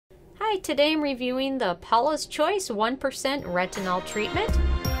Hi, today I'm reviewing the Paula's Choice 1% Retinol Treatment.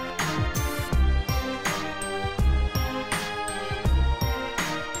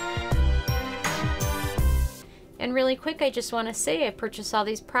 And really quick, I just want to say I purchased all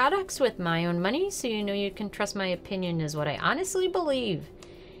these products with my own money, so you know you can trust my opinion is what I honestly believe.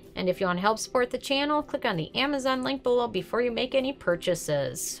 And if you want to help support the channel, click on the Amazon link below before you make any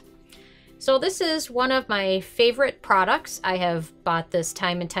purchases. So this is one of my favorite products. I have bought this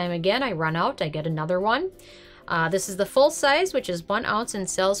time and time again. I run out, I get another one. This is the full size, which is 1 ounce and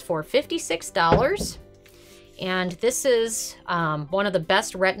sells for $56. And this is one of the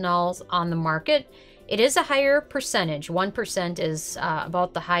best retinols on the market. It is a higher percentage. 1% is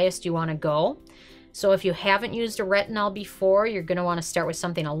about the highest you want to go. So if you haven't used a retinol before, you're going to want to start with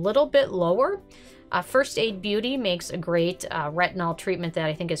something a little bit lower. First Aid Beauty makes a great retinol treatment that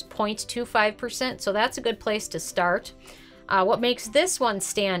I think is 0.25%, so that's a good place to start. What makes this one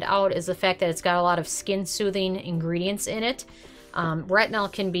stand out is the fact that it's got a lot of skin-soothing ingredients in it.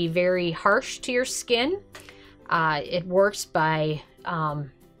 Retinol can be very harsh to your skin. It works by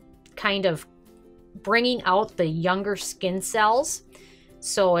kind of bringing out the younger skin cells,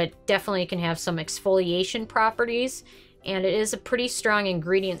 so it definitely can have some exfoliation properties. And it is a pretty strong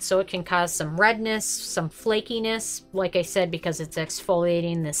ingredient, so it can cause some redness, some flakiness, like I said, because it's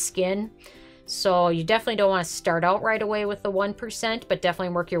exfoliating the skin. So you definitely don't want to start out right away with the 1%, but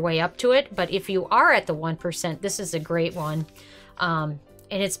definitely work your way up to it. But if you are at the 1%, this is a great one. And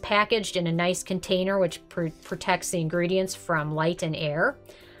it's packaged in a nice container, which protects the ingredients from light and air.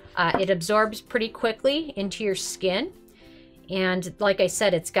 It absorbs pretty quickly into your skin. And like I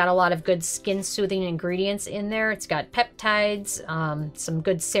said, it's got a lot of good skin-soothing ingredients in there. It's got peptides, some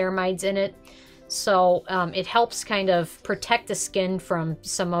good ceramides in it. So it helps kind of protect the skin from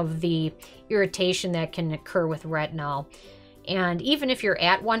some of the irritation that can occur with retinol. And even if you're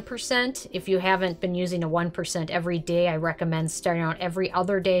at 1%, if you haven't been using a 1% every day, I recommend starting out every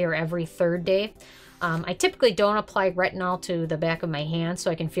other day or every third day. I typically don't apply retinol to the back of my hand,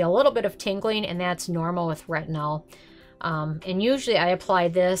 so I can feel a little bit of tingling, and that's normal with retinol. And usually I apply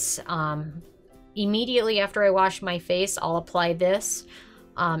this immediately after I wash my face. I'll apply this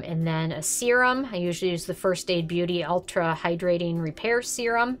and then a serum. I usually use the First Aid Beauty Ultra Hydrating Repair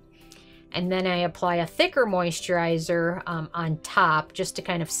Serum. And then I apply a thicker moisturizer on top just to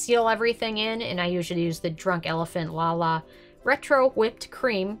kind of seal everything in. And I usually use the Drunk Elephant Lala Retro Whipped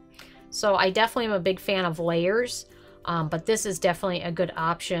Cream. So I definitely am a big fan of layers. But this is definitely a good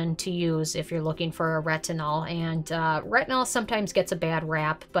option to use if you're looking for a retinol. And retinol sometimes gets a bad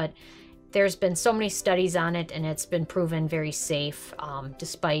rap, but there's been so many studies on it, and it's been proven very safe,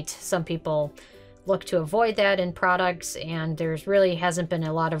 despite some people look to avoid that in products, and there's really hasn't been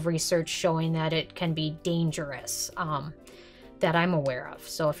a lot of research showing that it can be dangerous that I'm aware of.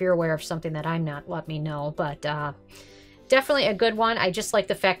 So if you're aware of something that I'm not, let me know. But definitely a good one. I just like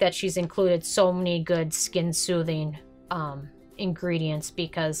the fact that she's included so many good skin-soothing ingredients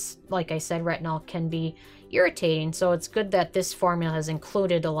because, like I said, retinol can be irritating. So it's good that this formula has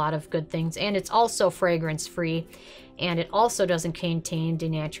included a lot of good things. And it's also fragrance-free. And it also doesn't contain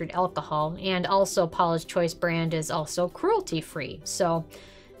denatured alcohol. And also Paula's Choice brand is also cruelty-free. So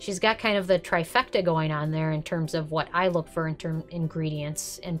she's got kind of the trifecta going on there in terms of what I look for in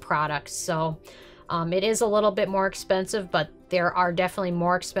ingredients and products. So it is a little bit more expensive, but there are definitely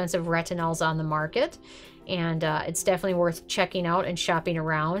more expensive retinols on the market. And it's definitely worth checking out and shopping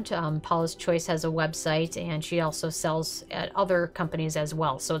around. Paula's Choice has a website, and she also sells at other companies as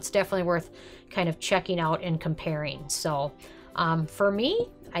well. So it's definitely worth kind of checking out and comparing. So for me,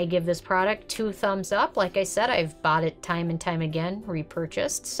 I give this product 2 thumbs up. Like I said, I've bought it time and time again,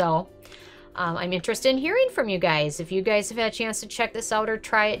 repurchased. So I'm interested in hearing from you guys. If you guys have had a chance to check this out or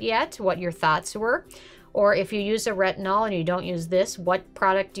try it yet, what your thoughts were. Or if you use a retinol and you don't use this, what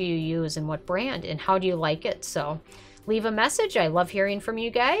product do you use and what brand and how do you like it? So leave a message. I love hearing from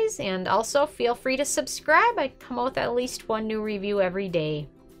you guys. And also feel free to subscribe. I come out with at least 1 new review every day.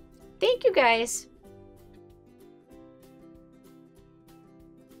 Thank you guys.